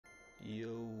Yo,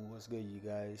 what's good, you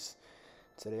guys?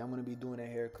 Today I'm gonna be doing a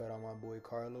haircut on my boy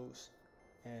Carlos,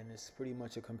 and it's pretty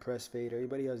much a compressed fade.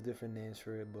 Everybody has different names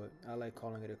for it, but I like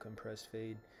calling it a compressed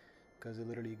fade because it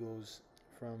literally goes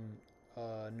from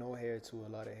no hair to a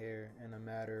lot of hair in a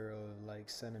matter of like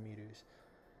centimeters.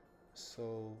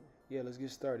 So yeah, let's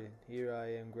get started. Here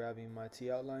I am grabbing my T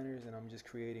outliners, and I'm just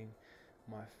creating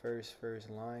my first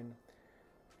line.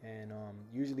 And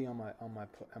usually on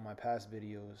my past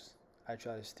videos, I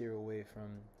try to steer away from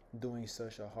doing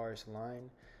such a harsh line,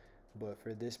 but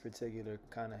for this particular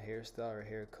kind of hairstyle or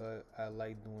haircut, I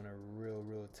like doing a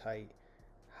real tight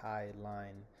high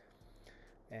line.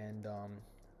 And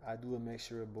I do a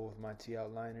mixture of both my T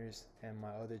outliners and my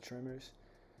other trimmers,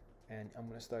 and I'm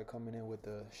gonna start coming in with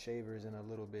the shavers in a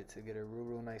little bit to get it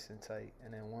real nice and tight.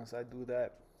 And then once I do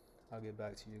that, I'll get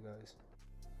back to you guys.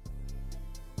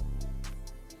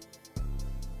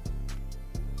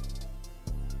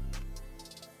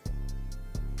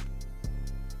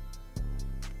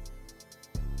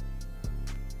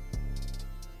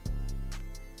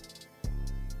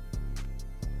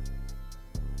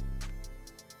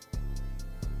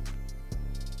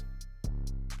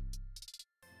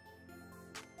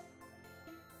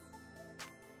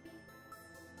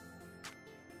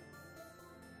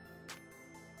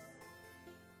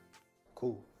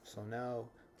 Cool. So now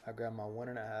I grab my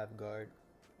 1.5 guard,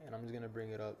 and I'm just gonna bring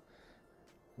it up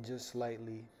just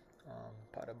slightly,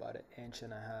 probably about 1.5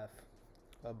 inches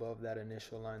above that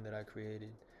initial line that I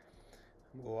created.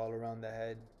 Go all around the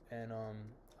head, and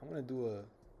I'm gonna do a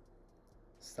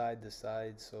side to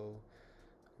side. So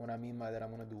what I mean by that,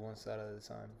 I'm gonna do one side at a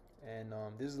time. And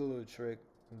this is a little trick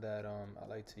that I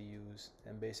like to use,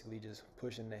 and basically just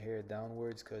pushing the hair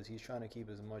downwards because he's trying to keep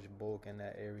as much bulk in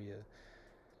that area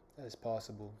as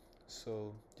possible.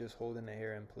 So just holding the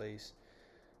hair in place,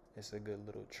 it's a good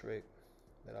little trick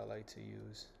that I like to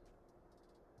use.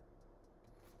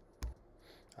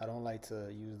 I don't like to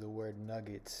use the word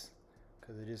nuggets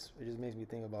because it just makes me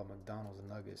think about McDonald's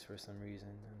nuggets for some reason.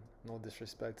 And no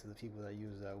disrespect to the people that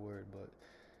use that word, but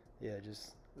yeah,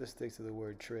 just let's stick to the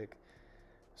word trick.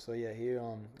 So yeah, here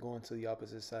I'm going to the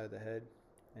opposite side of the head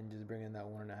and just bringing that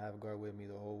 1.5 guard with me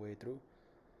the whole way through.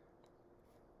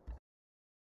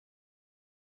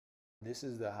 This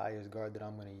is the highest guard that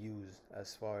I'm going to use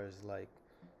as far as like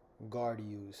guard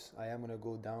use. I am going to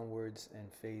go downwards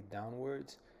and fade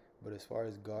downwards, but as far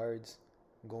as guards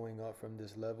going up from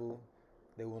this level,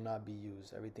 they will not be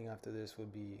used. Everything after this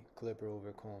would be clipper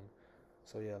over comb.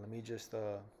 So yeah, let me just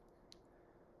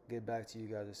get back to you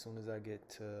guys as soon as I get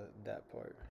to that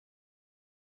part.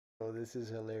 So this is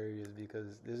hilarious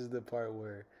because this is the part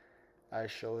where I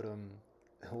showed him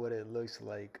what it looks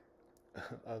like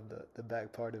of the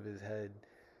back part of his head.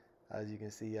 As you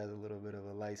can see, he has a little bit of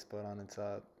a light spot on the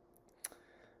top.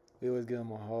 We always give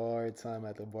him a hard time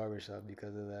at the barbershop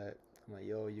because of that. I'm like,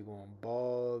 yo, you going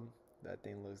bald? That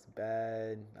thing looks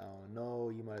bad. I don't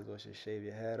know. You might as well just shave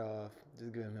your head off.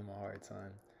 Just giving him a hard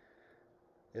time.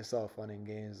 It's all fun and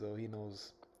games though. He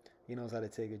knows how to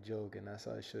take a joke, and that's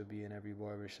how it should be in every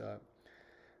barbershop.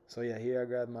 So yeah, here I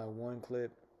grabbed my one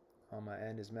clip on my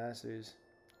Andis Masters,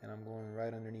 and I'm going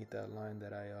right underneath that line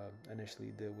that I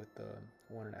initially did with the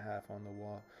 1.5 on the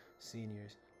wall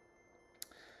seniors,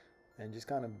 and just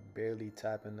kind of barely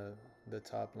tapping the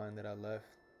top line that I left.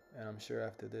 And I'm sure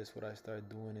after this what I start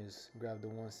doing is grab the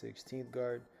 1/16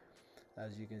 guard,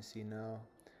 as you can see now,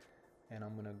 and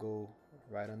I'm gonna go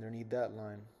right underneath that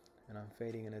line, and I'm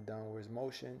fading in a downwards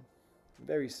motion.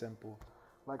 Very simple.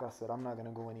 Like I said, I'm not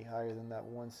gonna go any higher than that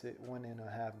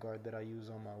 1.5 guard that I use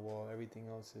on my wall. Everything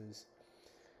else is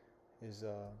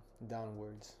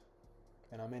downwards.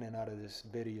 And I'm in and out of this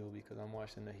video because I'm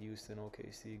watching the Houston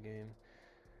OKC game,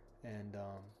 and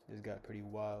it got pretty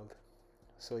wild.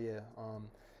 So yeah,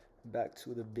 back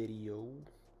to the video.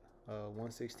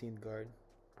 1/16 guard,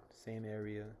 same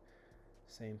area,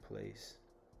 same place.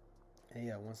 And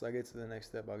yeah, once I get to the next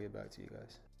step, I'll get back to you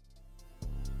guys.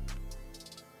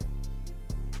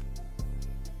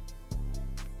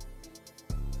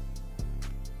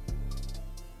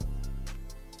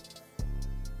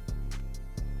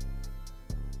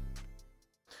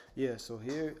 Yeah, so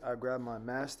here I grab my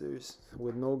Masters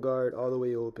with no guard, all the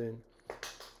way open.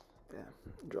 Damn,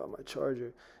 drop my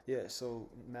charger. Yeah, so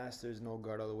Masters, no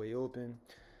guard, all the way open,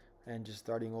 and just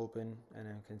starting open and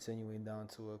then continuing down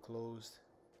to a closed.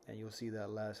 And you'll see that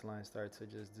last line start to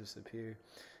just disappear.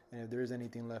 And if there's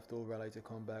anything left over, I like to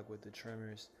come back with the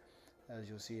trimmers, as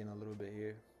you'll see in a little bit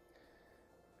here.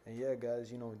 And yeah,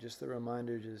 guys, just a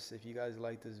reminder, just if you guys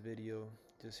like this video,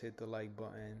 just hit the like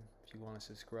button. If you want to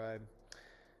subscribe,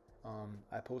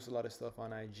 I post a lot of stuff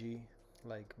on IG,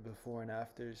 like before and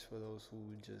afters for those who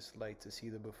just like to see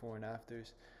the before and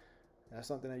afters. That's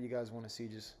something that you guys want to see.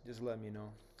 Just let me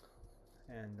know.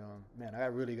 And man, I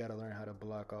really got to learn how to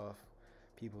block off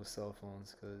people's cell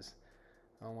phones because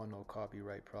I don't want no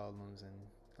copyright problems. And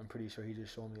I'm pretty sure he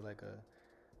just showed me like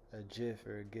a GIF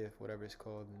or a GIF, whatever it's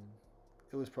called, and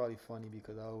it was probably funny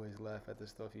because I always laugh at the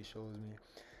stuff he shows me.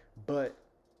 But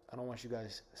I don't want you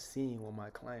guys seeing what my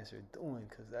clients are doing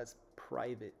because that's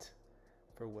private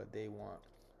for what they want.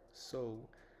 So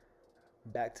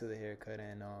back to the haircut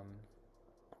and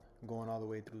going all the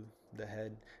way through the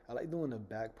head. I like doing the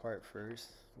back part first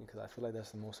because I feel like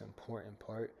that's the most important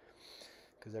part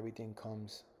because everything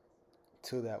comes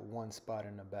to that one spot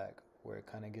in the back where it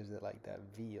kind of gives it like that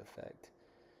V effect.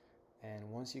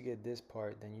 And once you get this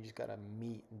part, then you just gotta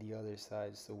meet the other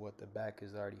sides to what the back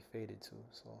is already faded to.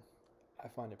 So I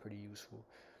find it pretty useful.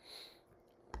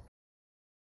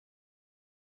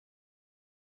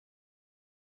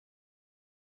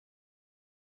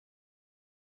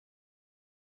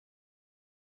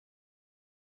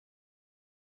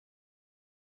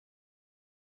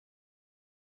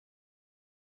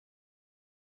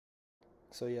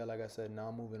 So yeah, like I said, now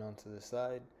I'm moving on to the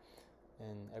side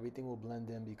and everything will blend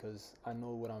in because I know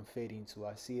what I'm fading to.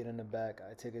 I see it in the back.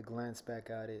 I take a glance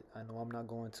back at it. I know I'm not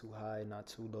going too high, not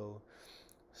too low.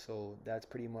 So that's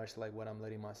pretty much like what I'm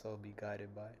letting myself be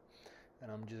guided by. And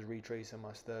I'm just retracing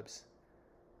my steps.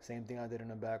 Same thing I did in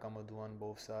the back, I'm gonna do on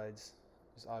both sides.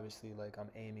 Just obviously like I'm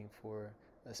aiming for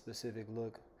a specific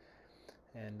look.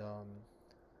 And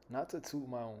not to toot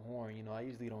my own horn, you know, I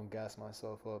usually don't gas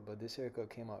myself up, but this haircut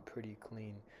came out pretty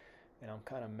clean. And I'm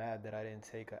kind of mad that I didn't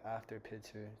take an after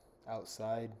picture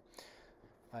outside.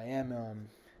 I am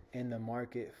in the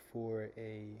market for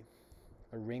a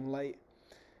ring light,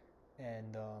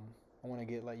 and I want to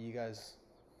get like you guys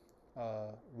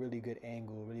really good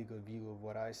angle, really good view of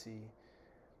what I see,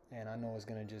 and I know it's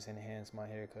gonna just enhance my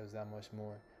haircuts that much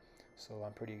more. So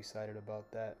I'm pretty excited about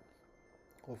that.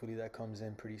 Hopefully that comes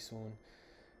in pretty soon,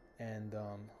 and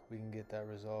we can get that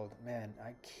resolved. Man,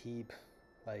 I keep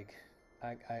like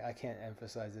I can't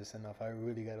emphasize this enough. I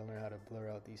really got to learn how to blur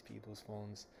out these people's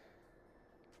phones.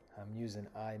 I'm using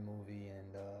iMovie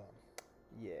and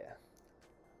yeah,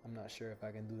 I'm not sure if I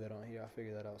can do that on here. I'll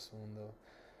figure that out soon though.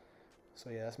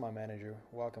 So yeah, that's my manager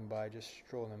walking by, just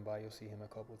strolling by. You'll see him a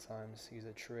couple times. He's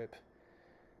a trip,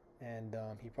 and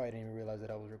he probably didn't even realize that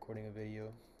I was recording a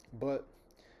video. But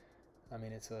I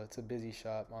mean, it's a busy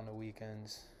shop on the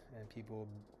weekends, and people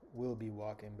will be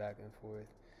walking back and forth.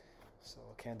 So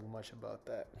I can't do much about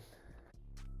that.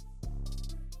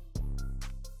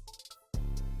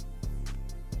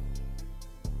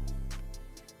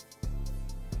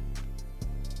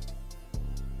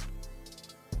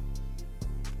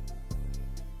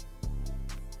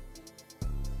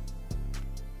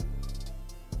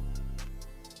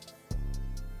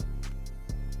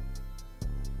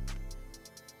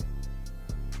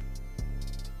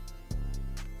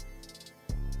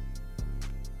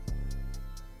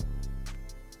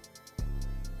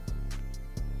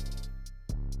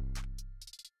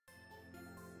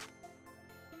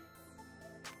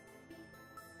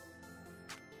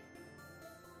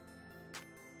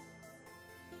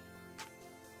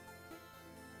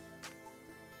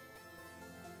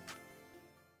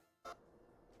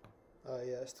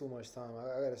 Yeah, it's too much time.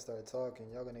 I gotta start talking.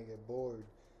 Y'all gonna get bored.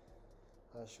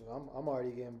 Shoot, I'm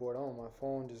already getting bored. I'm on my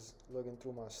phone just looking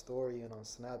through my story and on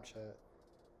Snapchat.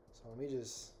 So let me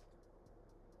just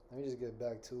get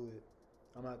back to it.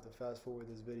 I'm gonna have to fast forward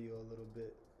this video a little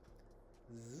bit.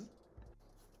 Zzz.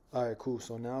 All right, cool.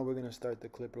 So now we're gonna start the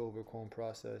clipper over comb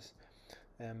process,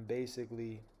 and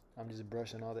basically, I'm just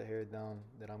brushing all the hair down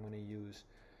that I'm gonna use.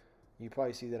 You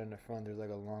probably see that in the front. There's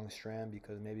like a long strand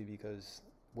because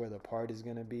where the part is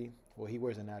gonna be. Well, he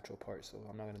wears a natural part, so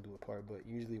I'm not gonna do a part. But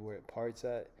usually where it parts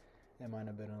at, it might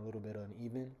have been a little bit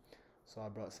uneven. So I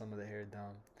brought some of the hair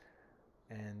down,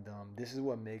 and this is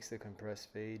what makes the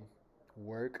compressed fade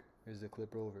work. Is the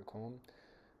clipper over comb,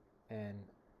 and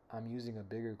I'm using a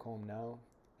bigger comb now,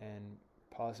 and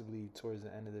possibly towards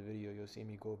the end of the video you'll see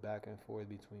me go back and forth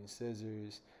between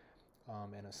scissors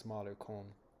and a smaller comb.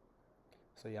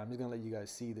 So yeah, I'm just gonna let you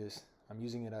guys see this. I'm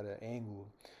using it at an angle,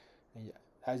 and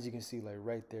as you can see, like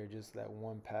right there, just that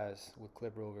one pass with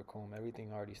clipper over comb,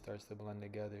 everything already starts to blend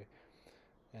together,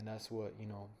 and that's what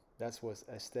that's what's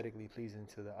aesthetically pleasing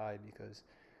to the eye because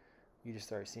you just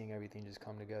start seeing everything just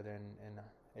come together, and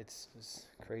it's just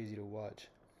crazy to watch.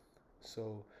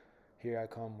 So here I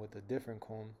come with a different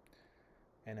comb,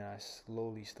 and then I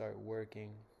slowly start working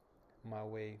my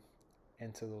way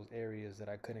into those areas that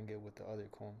I couldn't get with the other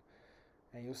comb.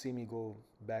 And you'll see me go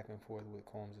back and forth with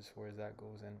combs as far as that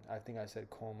goes. And I think I said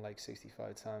comb like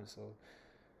 65 times, so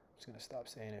I'm just gonna stop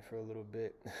saying it for a little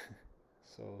bit.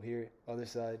 So here, other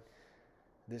side.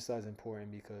 This side's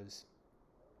important because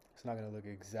it's not gonna look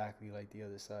exactly like the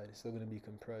other side. It's still gonna be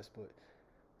compressed, but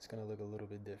it's gonna look a little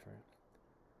bit different.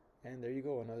 And there you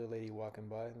go, another lady walking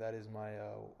by. That is my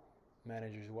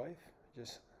manager's wife,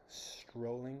 just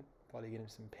strolling, probably getting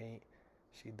some paint.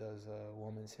 She does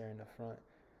woman's hair in the front.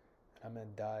 I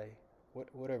meant dye,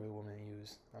 whatever women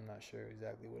use. I'm not sure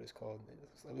exactly what it's called.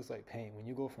 It looks like paint. When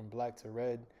you go from black to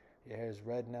red, your hair is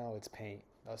red now, it's paint.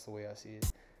 That's the way I see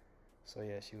it. So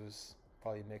yeah, she was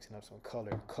probably mixing up some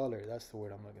color. Color, that's the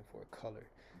word I'm looking for, color.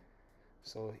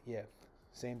 So yeah,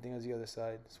 same thing as the other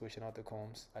side, switching out the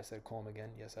combs. I said comb again,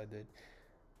 yes I did.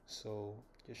 So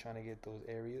just trying to get those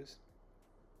areas,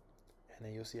 and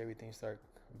then you'll see everything start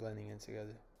blending in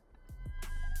together.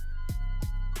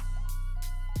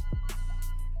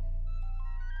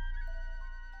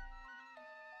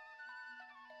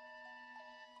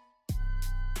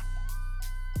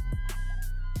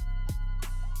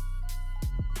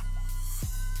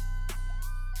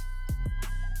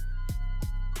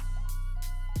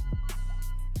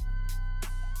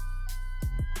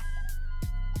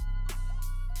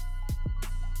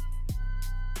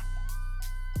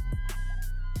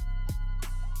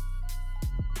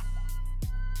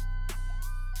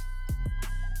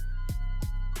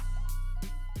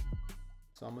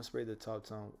 So I'm gonna spray the top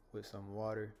down with some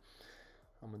water.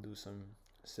 I'm gonna do some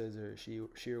scissor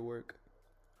shear work.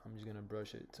 I'm just gonna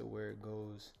brush it to where it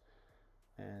goes.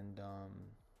 And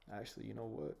actually, you know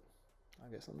what?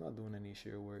 I guess I'm not doing any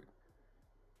shear work.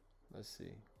 Let's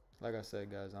see. Like I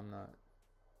said, guys,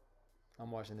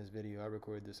 I'm watching this video. I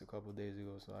recorded this a couple days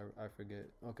ago, so I forget.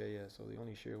 Okay, yeah, so the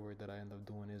only shear work that I end up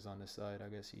doing is on the side. I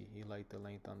guess he liked the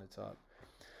length on the top.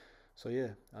 So yeah,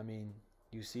 I mean,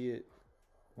 you see it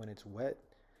when it's wet.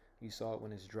 You saw it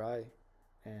when it's dry.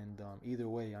 And either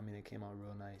way, I mean, it came out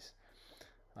real nice.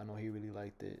 I know he really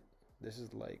liked it. This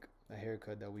is like a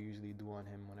haircut that we usually do on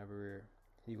him whenever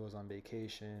he goes on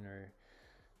vacation or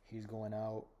he's going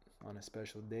out on a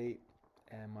special date.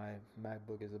 And my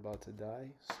MacBook is about to die,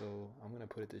 so I'm gonna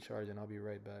put it to charge and I'll be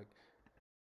right back.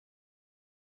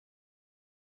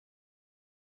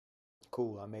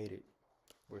 Cool, I made it.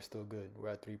 We're still good. We're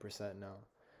at 3% now.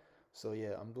 So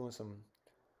yeah, I'm doing some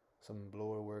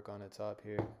blower work on the top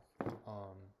here.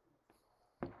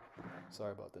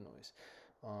 Sorry about the noise.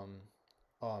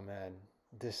 Oh man,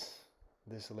 this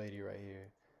lady right here.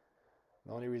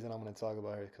 The only reason I'm going to talk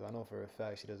about her is because I know for a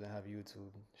fact she doesn't have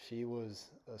YouTube. She was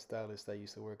a stylist that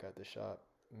used to work at the shop.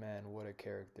 Man, what a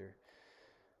character.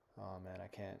 Oh man, I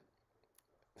can't.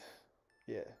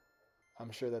 Yeah,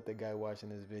 I'm sure that the guy watching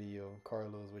this video,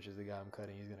 Carlos, which is the guy I'm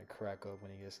cutting, he's going to crack up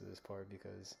when he gets to this part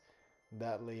because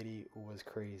that lady was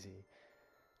crazy.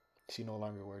 She no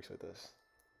longer works with us.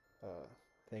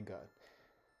 Thank God.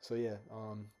 So yeah,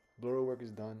 blower work is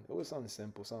done. It was something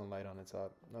simple, something light on the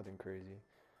top, nothing crazy.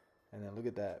 And then look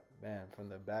at that, man, from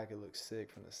the back it looks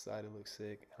sick, from the side it looks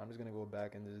sick. I'm just gonna go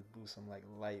back and just do some like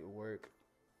light work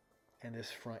in this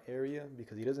front area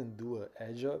because he doesn't do an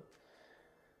edge up.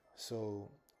 So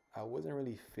I wasn't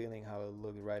really feeling how it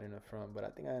looked right in the front, but I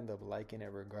think I end up liking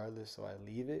it regardless, so I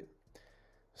leave it.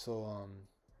 So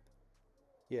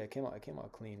yeah, it came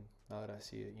out clean now that I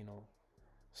see it,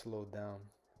 slowed down.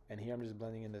 And here I'm just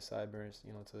blending in the sideburns,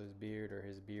 to his beard or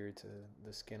his beard to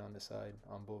the skin on the side,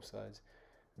 on both sides.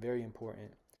 Very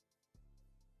important.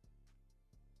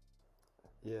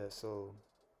 Yeah, so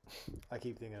I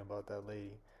keep thinking about that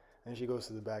lady. And she goes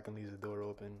to the back and leaves the door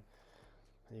open.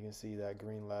 You can see that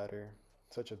green ladder.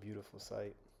 Such a beautiful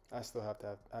sight. I still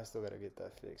gotta get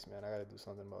that fixed, man. I gotta do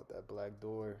something about that black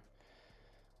door.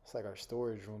 It's like our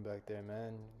storage room back there,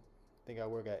 man. I think I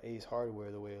work at Ace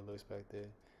Hardware the way it looks back there.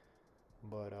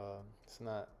 But it's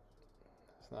not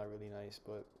really nice,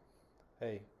 but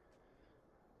hey,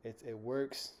 it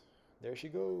works. There she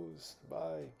goes.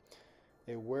 Bye.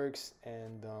 It works,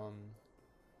 and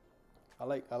I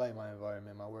like my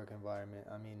environment, my work environment.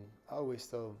 I mean, I always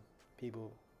tell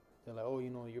people, they're like, oh,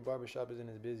 your barbershop isn't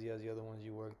as busy as the other ones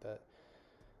you worked at.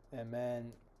 And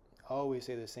man, I always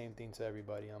say the same thing to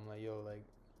everybody. I'm like, yo, like,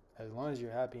 as long as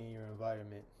you're happy in your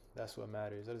environment, that's what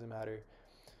matters. It doesn't matter,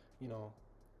 you know,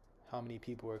 how many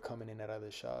people are coming in at other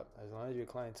shop. As long as your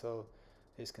clientele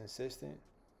is consistent,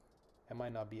 it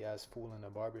might not be as full in the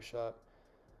barbershop,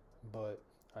 but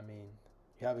I mean,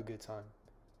 you have a good time.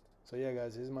 So yeah,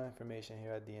 guys, this is my information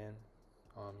here at the end.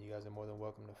 You guys are more than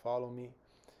welcome to follow me,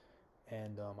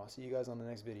 and I'll see you guys on the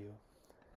next video.